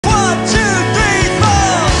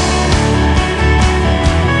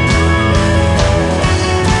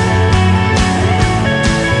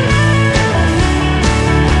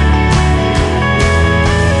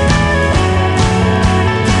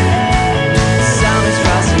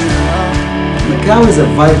Macau is a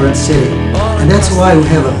vibrant city, and that's why we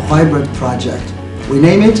have a vibrant project. We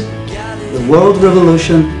name it the World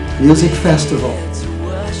Revolution Music Festival.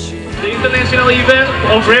 The international event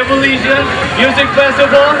of Revolution Music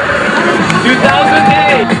Festival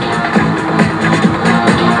 2008.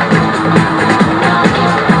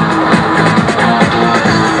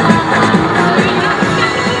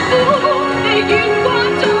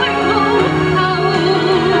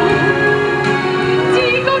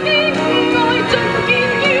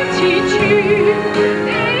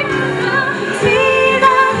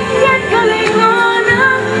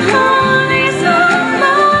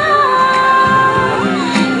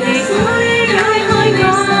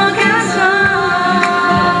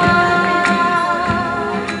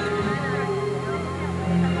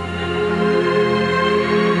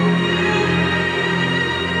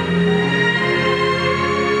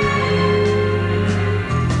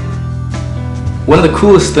 One of the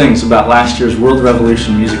coolest things about last year's World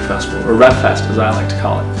Revolution Music Festival, or RevFest as I like to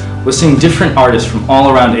call it, was seeing different artists from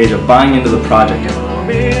all around Asia buying into the project.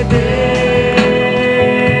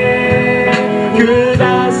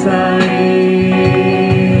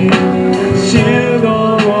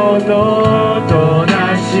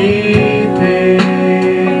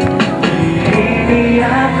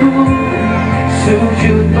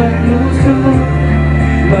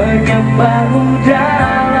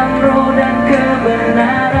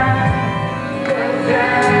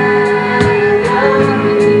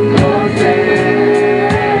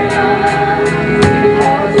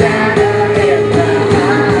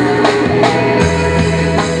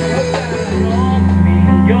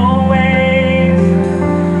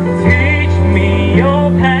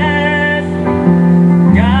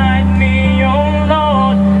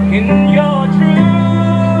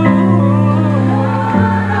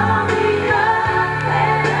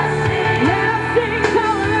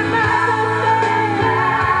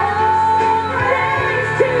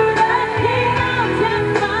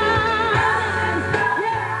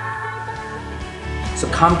 So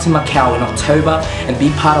come to Macau in October and be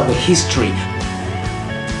part of the history.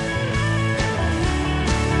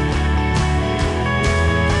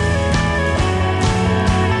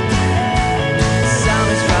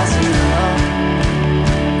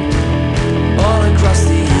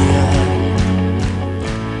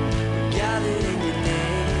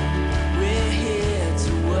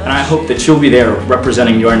 And I hope that you'll be there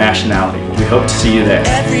representing your nationality. We hope to see you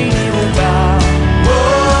there.